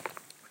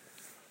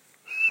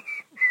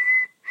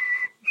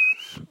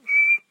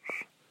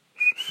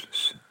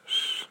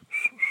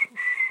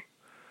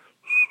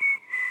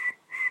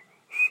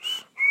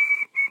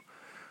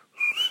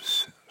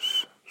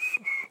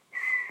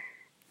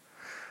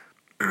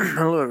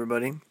Hello,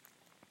 everybody.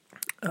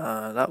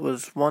 That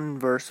was one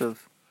verse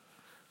of,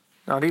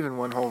 not even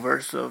one whole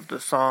verse of the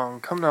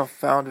song, Come Thou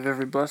Fount of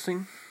Every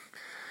Blessing.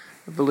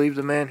 I believe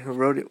the man who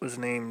wrote it was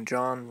named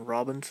John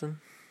Robinson,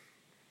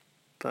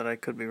 but I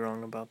could be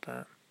wrong about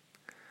that.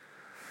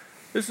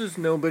 This is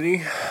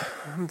Nobody.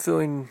 I'm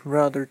feeling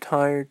rather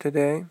tired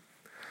today.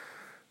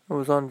 I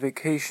was on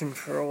vacation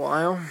for a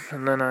while,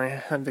 and then I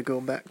had to go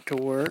back to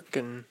work,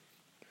 and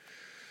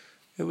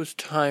it was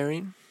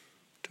tiring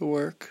to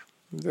work.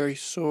 I'm very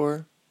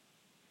sore.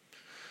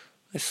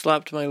 I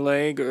slapped my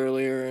leg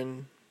earlier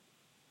and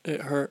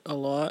it hurt a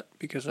lot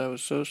because I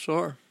was so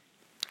sore.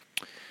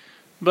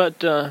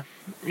 But,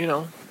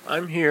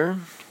 I'm here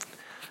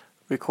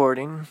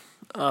recording.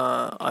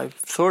 I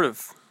sort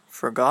of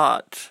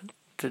forgot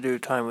to do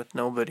Time with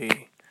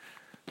Nobody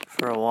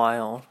for a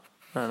while,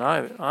 and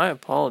I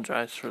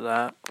apologize for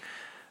that.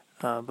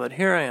 But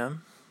here I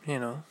am,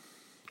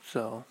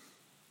 so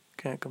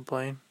can't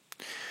complain.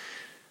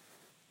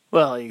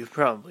 Well, you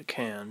probably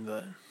can,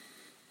 but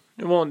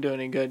it won't do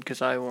any good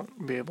because I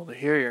won't be able to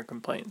hear your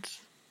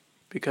complaints.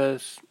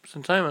 Because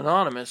since I'm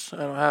anonymous, I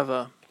don't have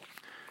a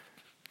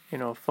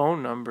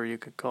phone number you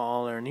could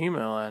call or an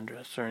email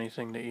address or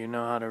anything that you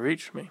know how to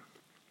reach me.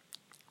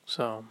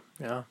 So,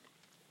 yeah.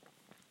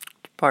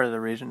 It's part of the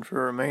reason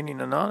for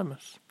remaining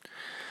anonymous.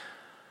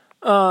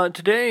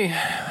 Today,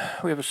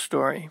 we have a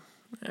story.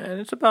 And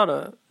it's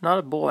about not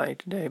a boy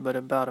today, but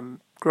about a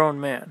grown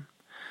man.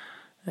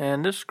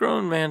 And this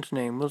grown man's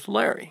name was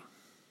Larry.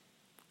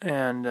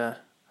 And,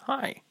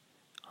 hi,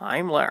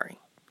 I'm Larry.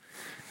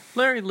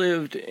 Larry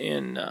lived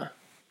in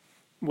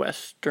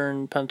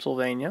western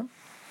Pennsylvania.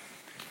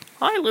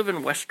 I live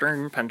in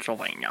western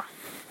Pennsylvania.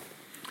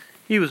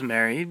 He was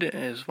married.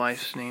 His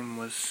wife's name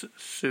was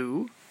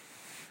Sue.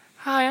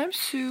 Hi, I'm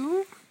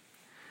Sue.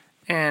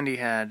 And he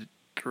had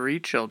 3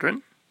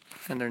 children,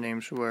 and their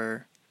names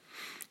were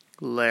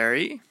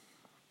Larry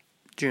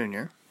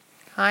Jr.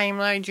 Hi, I'm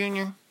Larry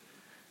Jr.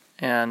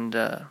 And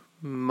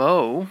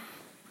Mo.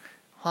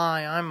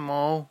 Hi, I'm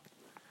Mo.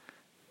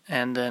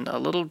 And then a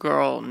little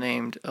girl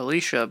named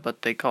Alicia,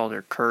 but they called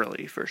her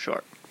Curly for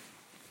short.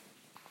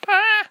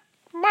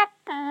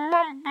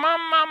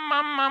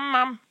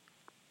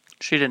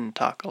 She didn't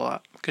talk a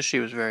lot because she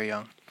was very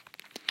young.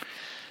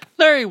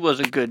 Larry was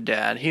a good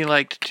dad. He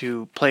liked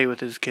to play with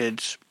his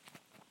kids.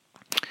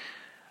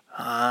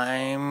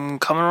 I'm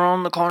coming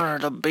around the corner.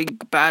 The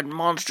big bad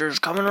monster's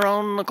coming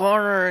around the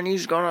corner, and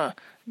he's gonna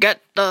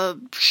get the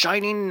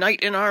shining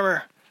knight in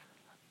armor.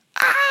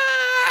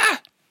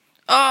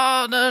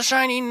 Oh, the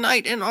shining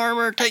knight in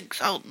armor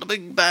takes out the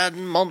big bad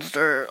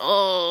monster.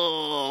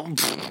 Oh.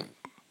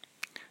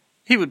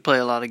 He would play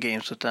a lot of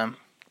games with them.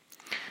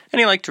 And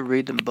he liked to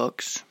read them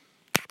books.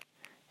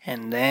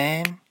 And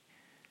then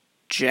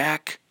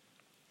Jack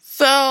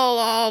fell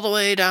all the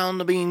way down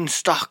the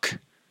beanstalk.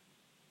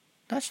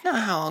 That's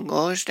not how it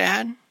goes,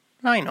 Dad.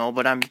 I know,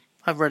 but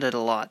I've read it a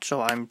lot,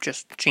 so I'm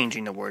just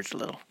changing the words a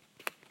little.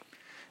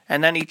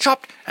 And then he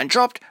chopped and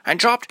chopped and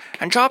chopped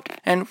and chopped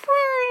and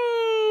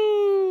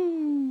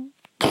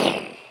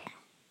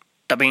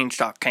the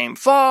beanstalk came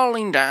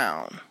falling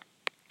down.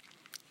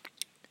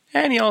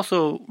 And he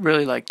also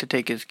really liked to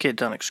take his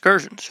kids on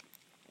excursions.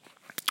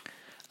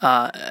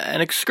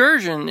 An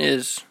excursion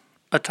is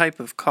a type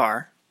of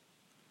car.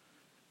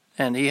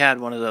 And he had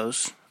one of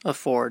those, a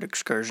Ford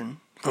Excursion.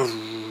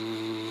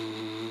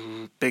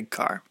 Big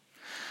car.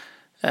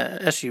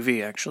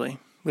 SUV, actually,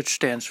 which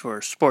stands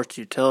for Sports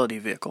Utility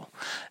Vehicle.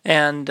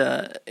 And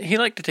he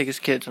liked to take his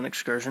kids on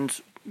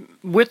excursions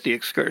with the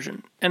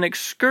excursion. An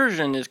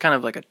excursion is kind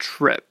of like a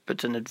trip.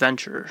 It's an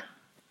adventure.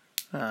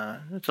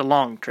 It's a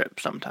long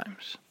trip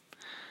sometimes.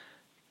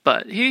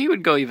 But he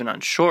would go even on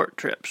short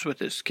trips with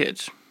his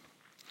kids.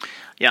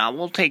 Yeah,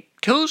 we'll take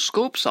 2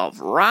 scoops of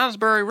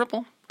raspberry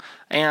ripple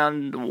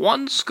and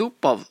 1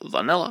 scoop of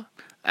vanilla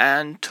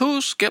and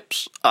 2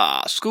 scoops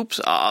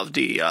of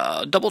the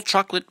double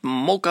chocolate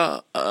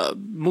mocha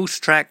Moose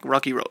Track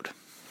Rocky Road.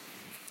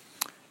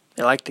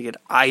 They like to get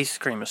ice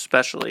cream,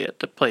 especially at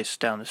the place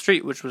down the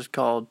street, which was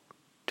called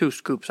 2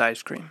 Scoops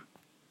Ice Cream.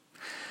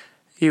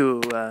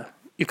 You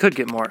could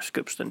get more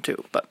scoops than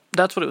 2, but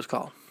that's what it was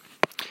called.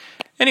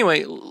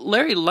 Anyway,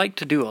 Larry liked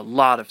to do a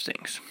lot of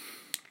things.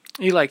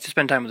 He liked to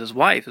spend time with his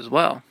wife as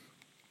well.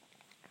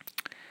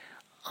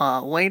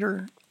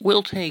 Waiter,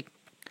 we'll take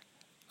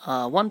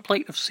 1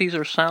 plate of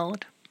Caesar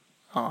salad,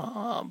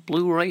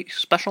 Blu-ray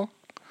special,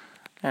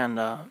 and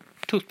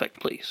toothpick,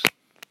 please.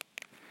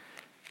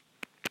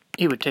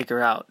 He would take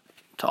her out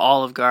to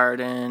Olive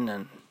Garden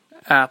and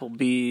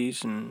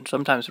Applebee's and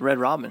sometimes Red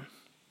Robin.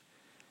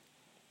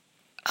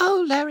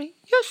 Oh, Larry,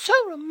 you're so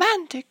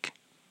romantic.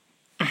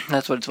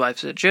 That's what his wife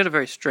said. She had a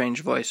very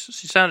strange voice.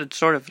 She sounded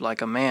sort of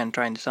like a man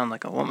trying to sound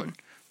like a woman.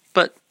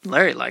 But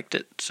Larry liked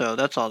it, so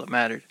that's all that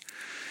mattered.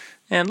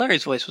 And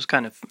Larry's voice was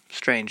kind of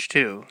strange,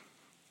 too.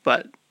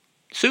 But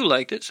Sue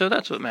liked it, so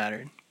that's what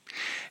mattered.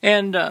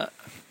 And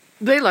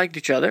they liked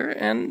each other,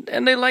 and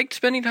they liked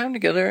spending time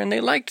together, and they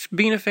liked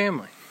being a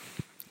family.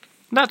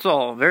 That's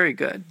all very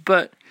good,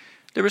 but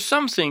there were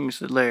some things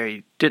that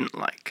Larry didn't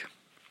like.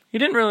 He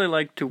didn't really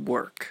like to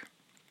work.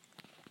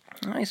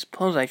 I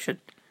suppose I should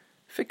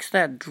fix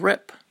that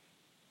drip.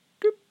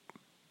 Drip,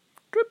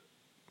 drip,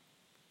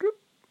 drip.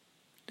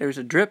 There's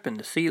a drip in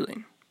the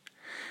ceiling.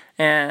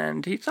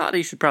 And he thought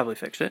he should probably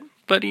fix it,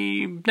 but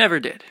he never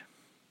did.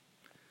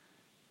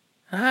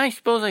 I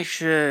suppose I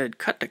should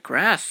cut the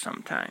grass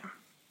sometime.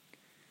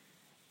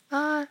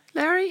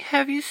 Larry,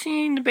 have you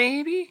seen the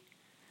baby?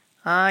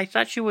 I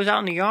thought she was out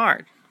in the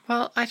yard.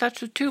 Well, I thought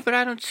so too, but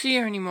I don't see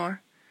her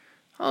anymore.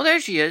 Oh, there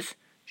she is.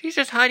 She's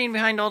just hiding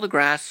behind all the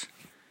grass.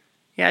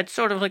 Yeah, it's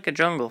sort of like a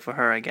jungle for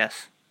her, I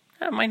guess.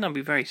 That might not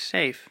be very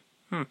safe.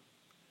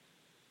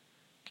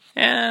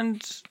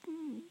 And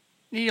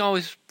he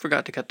always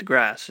forgot to cut the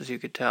grass, as you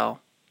could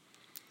tell.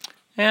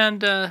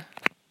 And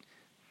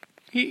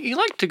he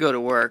liked to go to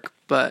work,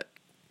 but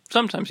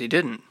sometimes he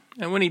didn't.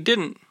 And when he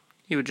didn't,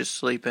 he would just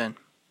sleep in.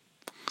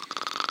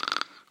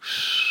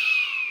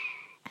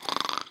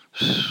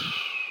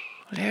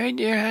 Larry,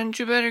 dear, hadn't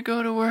you better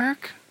go to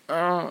work?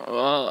 Oh,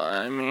 well,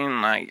 I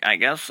mean, I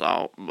guess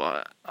so,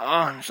 but,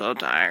 I'm so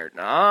tired.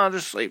 I'll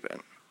just sleep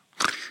in.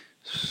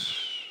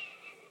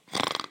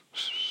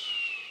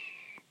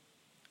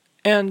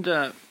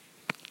 And,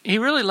 he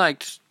really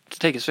liked to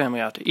take his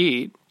family out to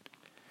eat,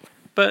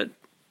 but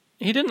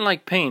he didn't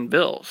like paying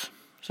bills,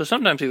 so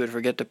sometimes he would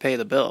forget to pay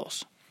the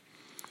bills.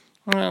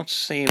 Well, let's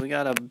see, we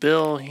got a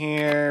bill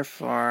here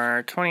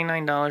for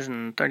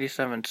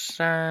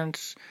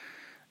 $29.37.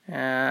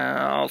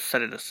 I'll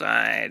set it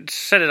aside.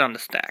 Set it on the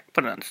stack.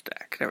 Put it on the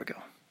stack. There we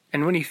go.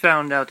 And when he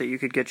found out that you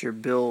could get your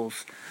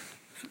bills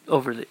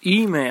over the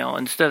email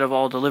instead of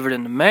all delivered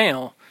in the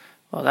mail,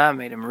 well, that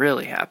made him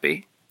really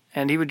happy.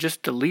 And he would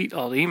just delete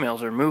all the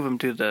emails or move them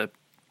to the,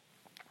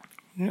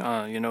 the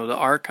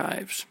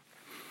archives.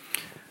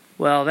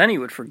 Well, then he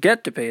would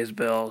forget to pay his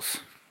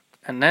bills,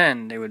 and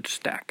then they would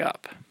stack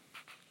up.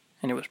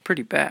 And it was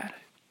pretty bad.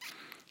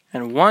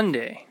 And one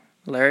day,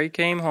 Larry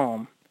came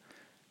home,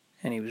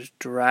 and he was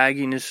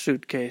dragging his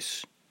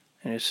suitcase,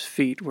 and his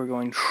feet were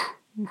going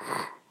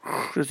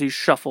as he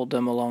shuffled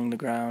them along the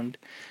ground,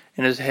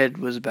 and his head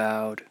was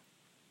bowed.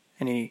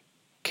 And he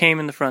came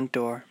in the front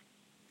door.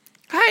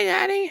 Hi,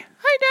 Daddy.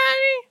 Hi,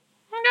 Daddy.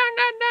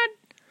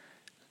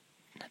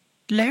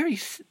 Larry,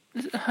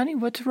 honey,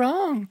 what's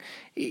wrong?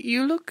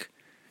 You look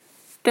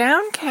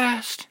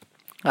downcast.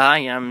 I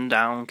am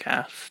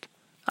downcast.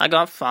 I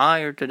got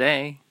fired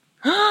today.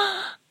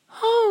 Oh,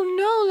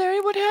 no,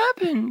 Larry, what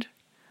happened?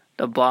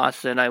 The boss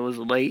said I was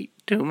late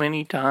too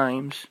many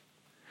times.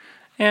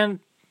 And,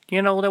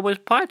 there was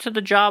parts of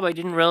the job I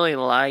didn't really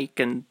like,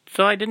 and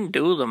so I didn't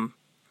do them.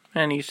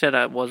 And he said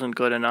I wasn't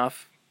good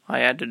enough. I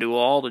had to do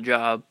all the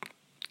job.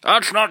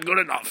 That's not good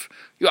enough.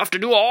 You have to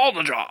do all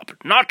the job,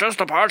 not just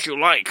the parts you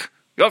like.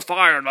 You're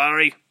fired,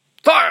 Larry.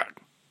 Fired!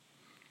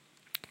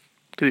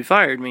 To be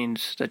fired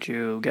means that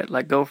you get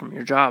let go from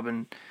your job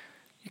and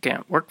you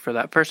can't work for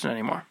that person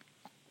anymore.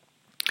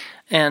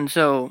 And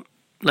so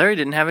Larry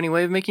didn't have any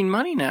way of making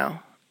money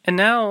now. And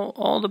now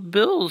all the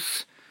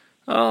bills,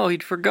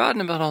 he'd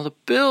forgotten about all the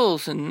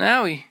bills, and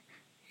now he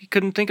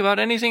couldn't think about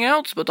anything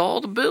else but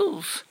all the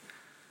bills.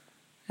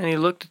 And he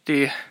looked at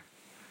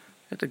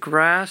the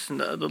grass and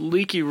the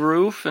leaky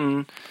roof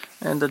and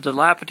the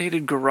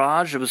dilapidated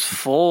garage that was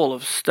full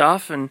of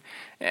stuff and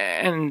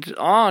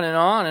on and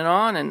on and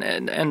on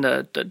and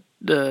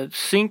the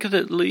sink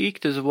that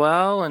leaked as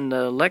well, and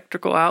the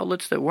electrical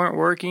outlets that weren't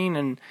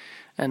working,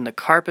 and the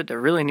carpet that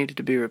really needed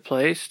to be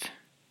replaced.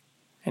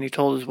 And he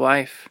told his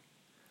wife,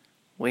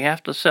 "We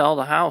have to sell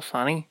the house,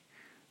 honey.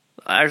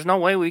 There's no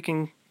way we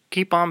can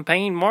keep on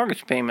paying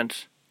mortgage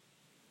payments."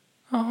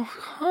 "Oh,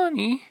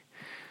 honey,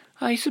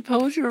 I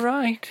suppose you're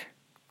right."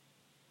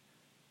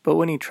 But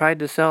when he tried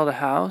to sell the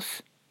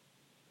house,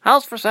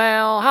 house for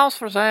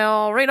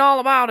sale, read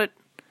all about it,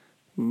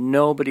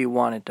 nobody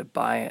wanted to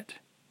buy it.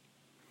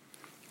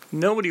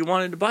 Nobody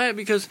wanted to buy it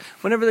because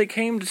whenever they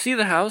came to see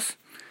the house,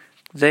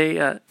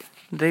 they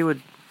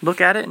would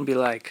look at it and be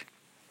like,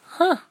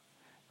 look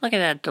at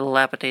that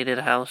dilapidated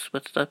house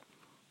with the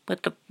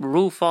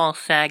roof all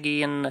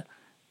saggy and the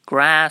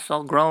grass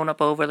all grown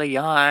up over the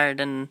yard,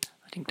 and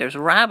I think there's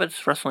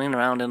rabbits rustling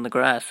around in the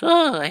grass.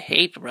 Oh, I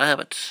hate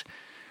rabbits.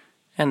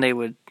 And they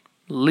would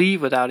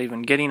leave without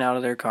even getting out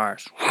of their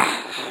cars.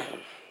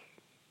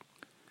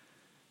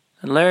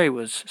 And Larry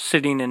was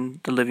sitting in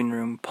the living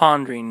room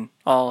pondering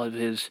all of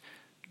his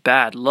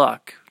bad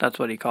luck. That's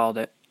what he called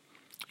it.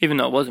 Even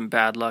though it wasn't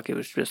bad luck, it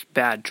was just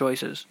bad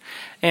choices.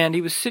 And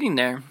he was sitting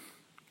there,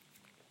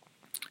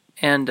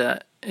 and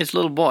his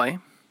little boy,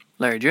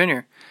 Larry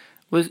Jr.,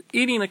 was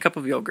eating a cup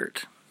of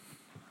yogurt.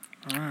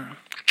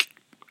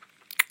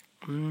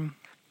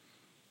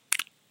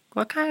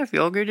 What kind of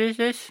yogurt is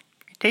this?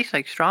 It tastes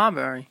like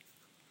strawberry.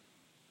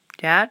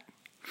 Dad?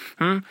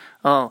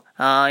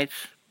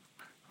 It's,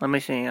 let me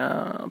see,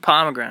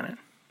 pomegranate.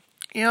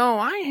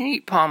 I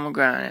hate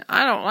pomegranate.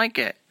 I don't like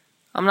it.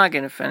 I'm not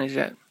going to finish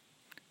it.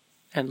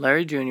 And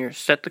Larry Jr.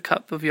 set the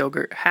cup of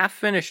yogurt half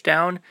finished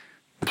down,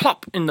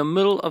 plop, in the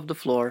middle of the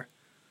floor,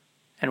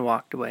 and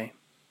walked away.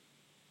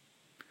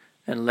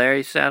 And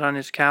Larry sat on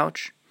his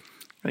couch,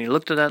 and he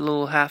looked at that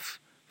little half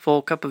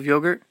full cup of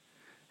yogurt,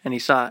 and he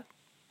thought,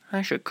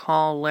 I should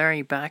call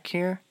Larry back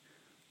here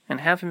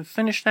and have him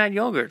finish that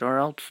yogurt, or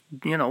else,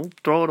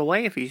 throw it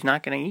away if he's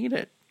not going to eat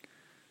it.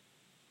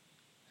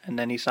 And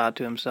then he thought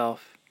to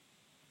himself,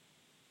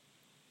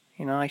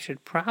 I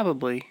should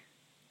probably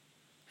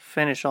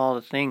finish all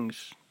the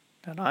things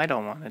that I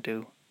don't want to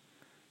do,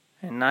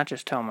 and not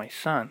just tell my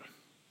son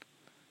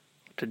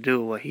to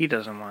do what he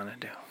doesn't want to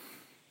do.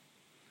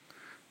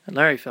 And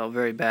Larry felt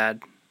very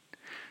bad.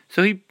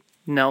 So he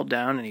knelt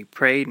down and he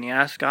prayed and he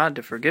asked God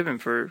to forgive him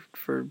for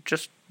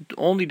just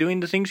only doing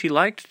the things he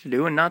liked to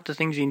do and not the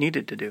things he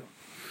needed to do.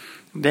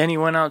 Then he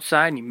went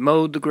outside and he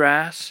mowed the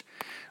grass.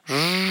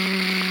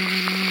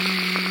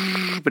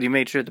 But he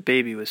made sure the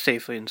baby was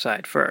safely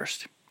inside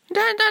first.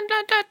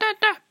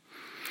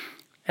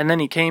 And then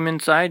he came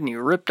inside and he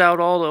ripped out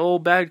all the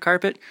old bad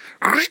carpet.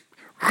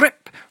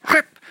 Rip.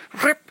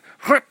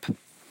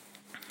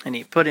 And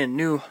he put in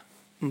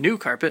new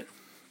carpet,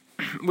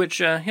 which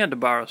he had to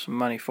borrow some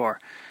money for.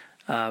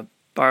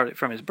 Borrowed it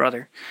from his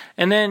brother.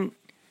 And then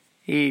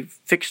he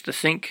fixed the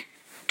sink.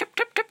 Tip.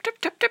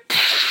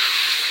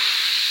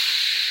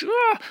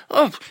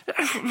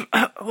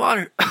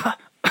 Water.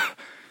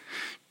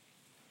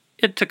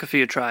 It took a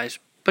few tries,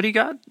 but he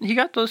got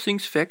those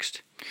things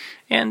fixed.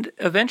 And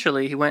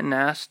eventually he went and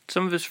asked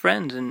some of his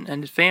friends and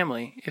his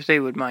family if they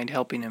would mind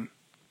helping him.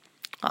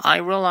 I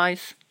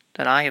realize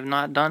that I have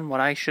not done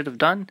what I should have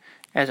done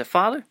as a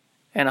father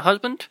and a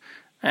husband,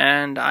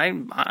 and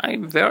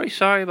I'm very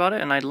sorry about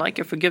it, and I'd like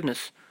your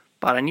forgiveness,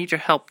 but I need your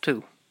help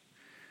too.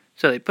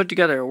 So they put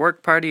together a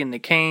work party, and they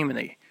came, and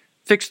they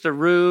fixed the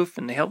roof,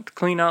 and they helped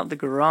clean out the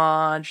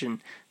garage,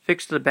 and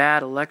fixed the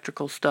bad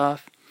electrical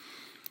stuff.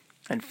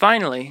 And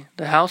finally,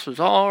 the house was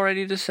all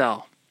ready to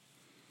sell.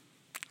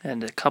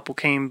 And the couple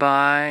came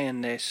by,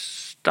 and they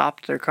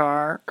stopped their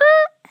car.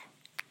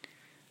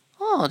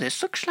 Oh,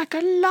 this looks like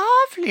a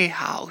lovely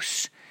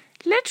house.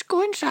 Let's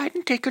go inside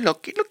and take a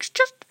look. It looks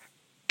just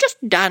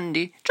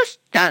dandy, just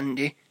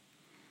dandy.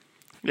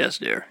 Yes,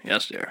 dear.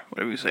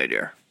 Whatever you say,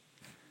 dear.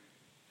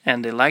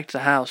 And they liked the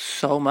house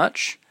so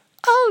much.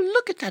 Oh,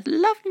 look at that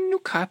lovely new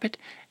carpet.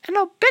 And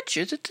I'll bet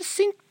you that the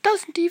sink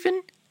doesn't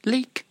even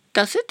leak,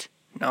 does it?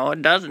 No,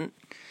 it doesn't.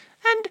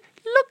 And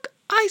look,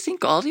 I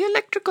think all the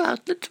electrical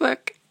outlets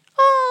work.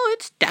 Oh,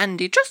 it's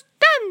dandy, just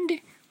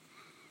dandy.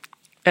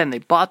 And they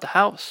bought the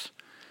house.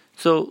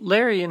 So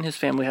Larry and his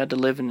family had to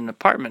live in an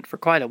apartment for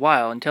quite a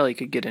while until he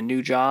could get a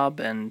new job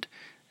and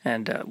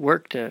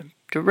work to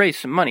raise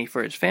some money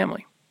for his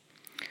family.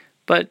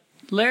 But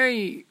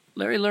Larry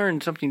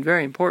learned something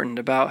very important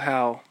about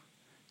how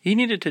he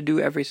needed to do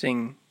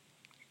everything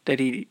that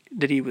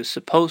he was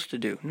supposed to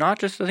do, not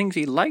just the things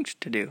he liked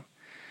to do.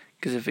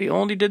 Because if he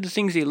only did the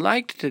things he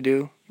liked to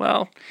do,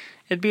 well,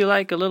 it'd be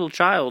like a little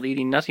child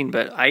eating nothing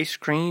but ice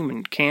cream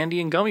and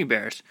candy and gummy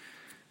bears.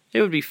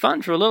 It would be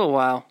fun for a little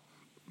while,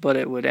 but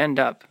it would end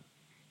up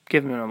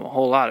giving him a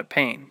whole lot of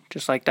pain,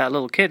 just like that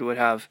little kid would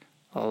have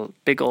a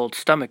big old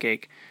stomach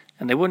ache,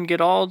 and they wouldn't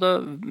get all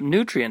the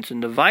nutrients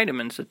and the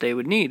vitamins that they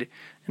would need,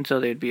 and so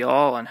they'd be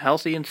all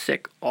unhealthy and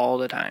sick all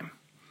the time.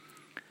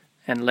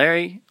 And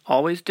Larry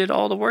always did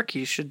all the work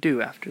he should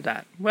do after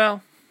that.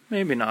 Well,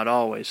 maybe not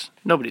always.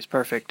 Nobody's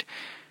perfect.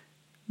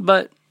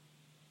 But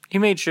he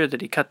made sure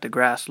that he cut the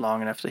grass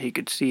long enough that he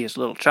could see his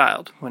little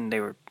child when they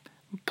were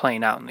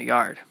playing out in the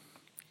yard.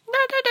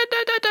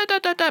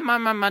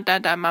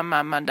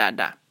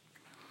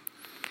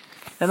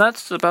 And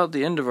that's about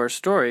the end of our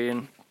story.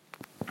 And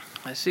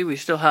I see we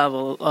still have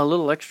a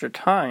little extra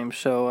time,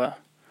 so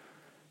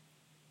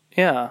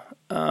let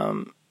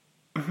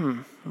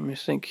me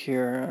think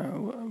here.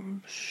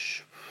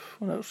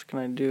 What else can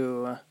I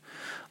do?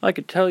 I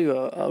could tell you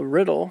a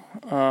riddle.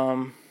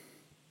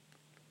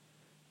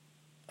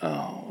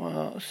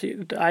 See,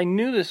 I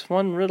knew this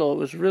one riddle. It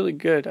was really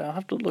good. I'll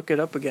have to look it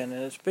up again.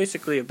 And it's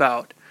basically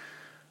about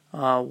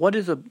what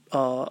is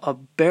a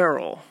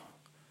barrel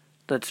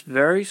that's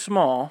very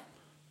small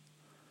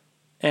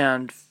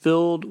and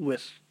filled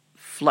with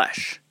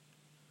flesh.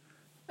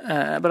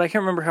 But I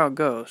can't remember how it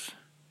goes.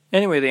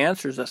 Anyway, the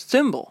answer is a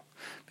thimble,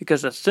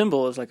 because a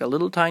thimble is like a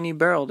little tiny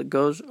barrel that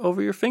goes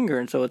over your finger,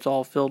 and so it's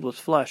all filled with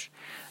flesh.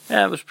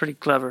 Yeah, it was pretty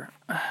clever.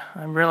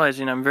 I'm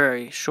realizing I'm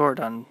very short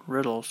on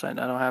riddles. I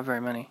don't have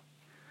very many.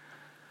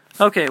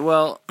 Okay,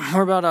 well,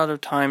 we're about out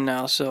of time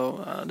now,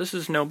 so this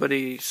is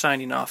Nobody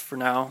signing off for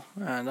now,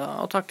 and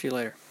I'll talk to you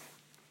later.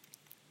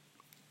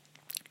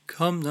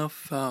 Come the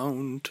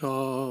fount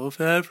of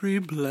every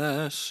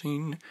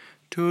blessing,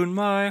 tune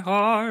my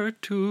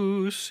heart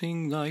to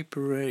sing thy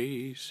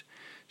praise.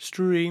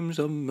 Streams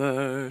of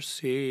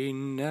mercy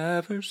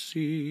never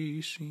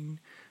ceasing,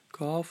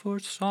 call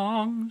forth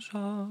songs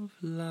of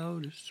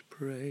loudest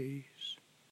praise.